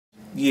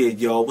Yeah,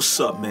 y'all, what's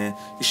up, man?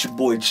 It's your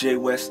boy Jay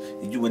West,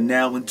 and you are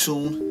now in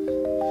tune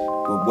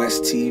with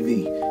West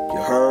TV.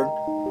 You heard?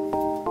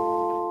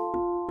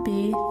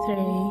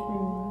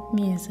 B3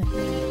 Music.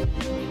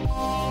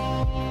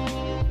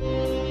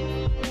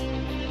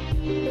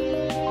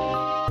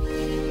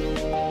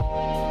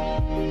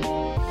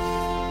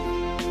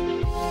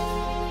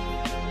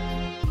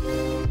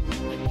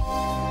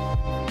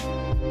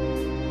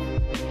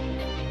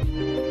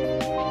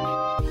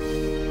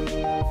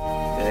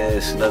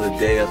 It's another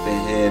day up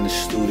in here in the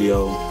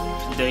studio.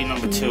 Day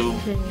number 2. You know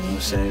what I'm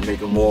saying?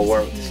 Making more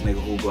work. This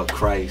nigga Who But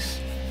Chryst.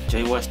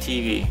 Jay West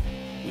TV.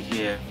 We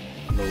here.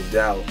 No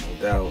doubt,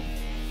 no doubt.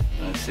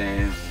 You know what I'm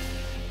saying?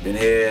 Been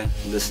here,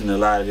 listening to a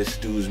lot of this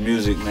dude's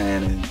music,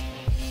 man, and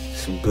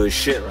some good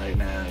shit right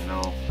now, you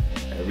know.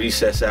 That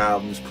Recess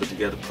album's put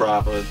together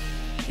proper.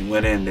 He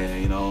went in there,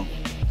 you know.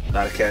 A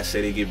lot of cats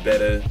say they get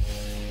better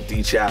with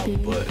each album,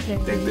 but I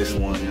think this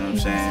one, you know what I'm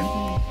saying?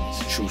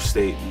 It's a true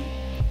statement.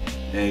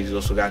 And he's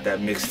also got that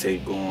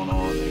mixtape going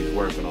on that he's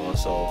working on,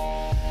 so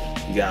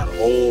he got a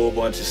whole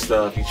bunch of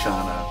stuff he's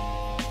trying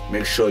to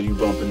make sure you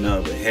bumping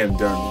up with him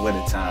during the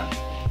winter time.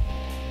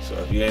 So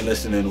if you ain't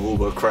listening to Who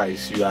But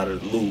Chryst, you out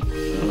of the loop,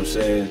 you know what I'm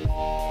saying? So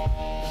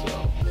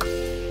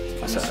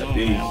that's how it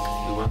be. We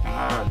working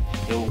hard.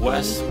 Yo,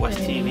 West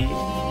TV,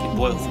 your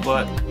boy Who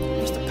But,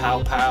 Mr.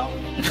 Pow Pow.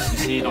 You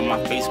see it on my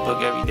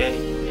Facebook every day.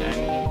 You know what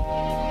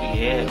I mean? We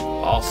here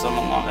all summer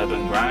long. I've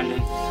been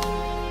grinding.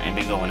 I ain't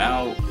been going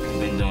out, ain't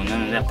been doing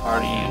none of that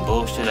partying and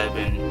bullshit. I've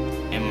been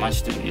in my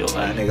studio like...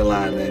 That nigga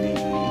lying, man.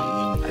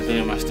 I've been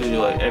in my studio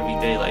like every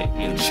day, like...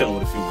 You know, chilling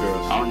with a few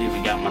girls. I don't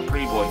even got my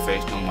pre-boy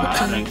face no more.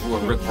 I done grew a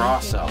Rick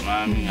Ross out, you know what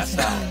I mean? That's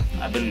how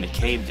I've been in the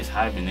cave just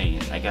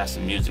hibernating. I got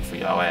some music for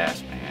y'all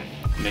ass, man.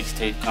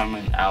 Mixtape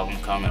coming, album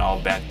coming,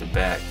 all back to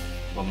back.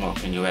 What more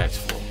can you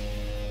ask for?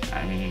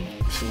 I mean...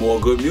 Some more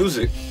good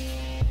music.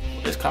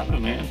 It's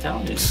coming, man, I'm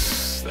telling you.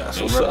 That's been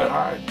what's working up.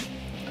 hard.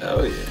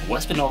 Hell yeah.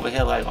 What's been over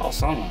here like all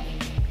summer?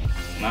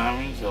 You know what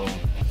I mean? So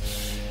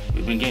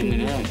we've been getting it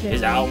in.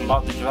 His album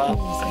about to drop. I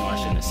know I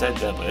shouldn't have said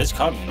that, but it's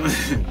coming.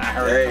 I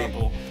heard a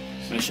couple.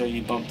 Make sure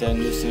you bump that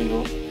new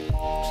single.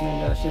 What's the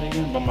name of that shit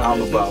again? I'm about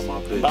my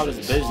business. About his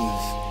business. You know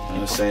what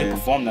I'm saying? He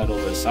performed that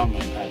over the summer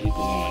and had people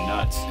going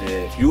nuts. Yeah,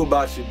 if you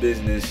about your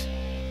business,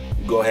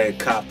 go ahead and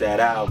cop that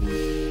album,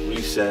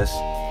 Recess.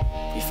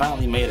 He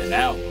finally made an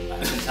album.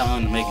 I've been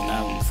telling him to make an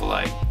album for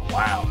like a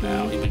while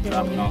now. He's been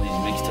dropping all these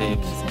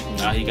mixtapes.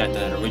 Now he got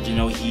that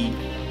original heat.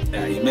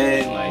 Hey,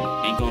 man.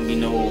 Like, ain't gonna be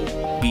no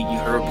beat you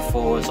heard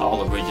before. It's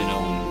all original.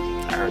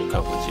 And I heard a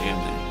couple of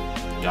jams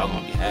and y'all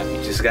gonna be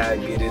happy. Just gotta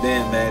get it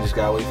in, man. Just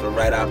gotta wait for the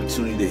right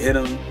opportunity to hit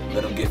them.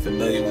 Let them get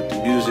familiar with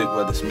the music,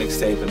 whether it's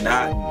mixtape or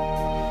not.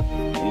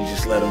 And you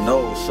just let them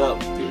know what's up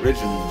with the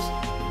originals.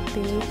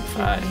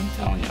 Alright, I'm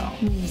telling y'all.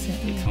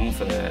 Stay tuned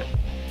for that.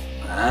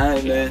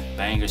 Alright, man.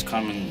 Bangers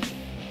coming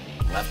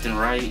left and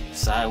right,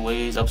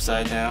 sideways,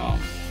 upside down,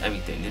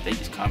 everything. They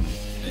just coming.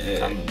 Yeah.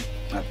 Coming.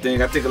 I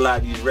think a lot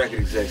of these record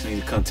execs need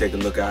to come take a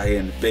look out here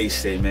in the Bay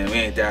State, man. We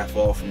ain't that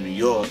far from New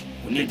York.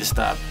 We need to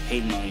stop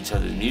hating on each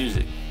other's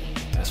music.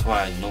 That's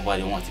why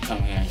nobody wants to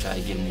come here and try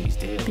to get niggas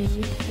deals.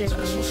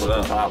 That's what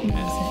the problem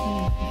is.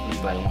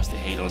 Everybody wants to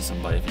hate on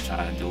somebody for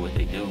trying to do what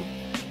they do.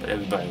 But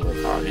everybody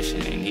work hard. This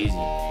shit ain't easy.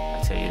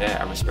 I tell you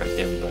that. I respect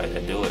everybody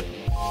that do it.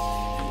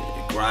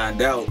 Yeah,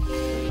 grind out.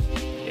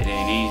 It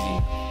ain't easy.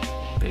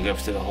 Big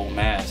ups to the whole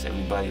Mass.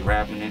 Everybody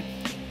rapping it.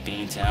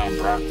 Beantown,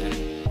 Brockton,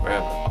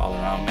 wherever, all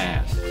around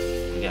Mass.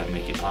 We gotta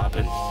make it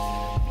poppin',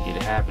 get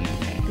it happening,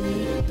 man.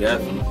 Yeah,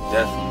 definitely,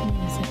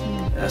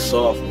 definitely. That's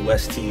all from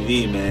West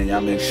TV, man.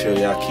 Y'all make sure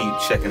y'all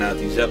keep checking out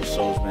these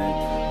episodes,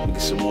 man. We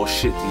get some more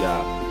shit to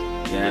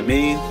y'all. You know what I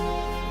mean?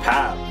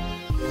 Pow.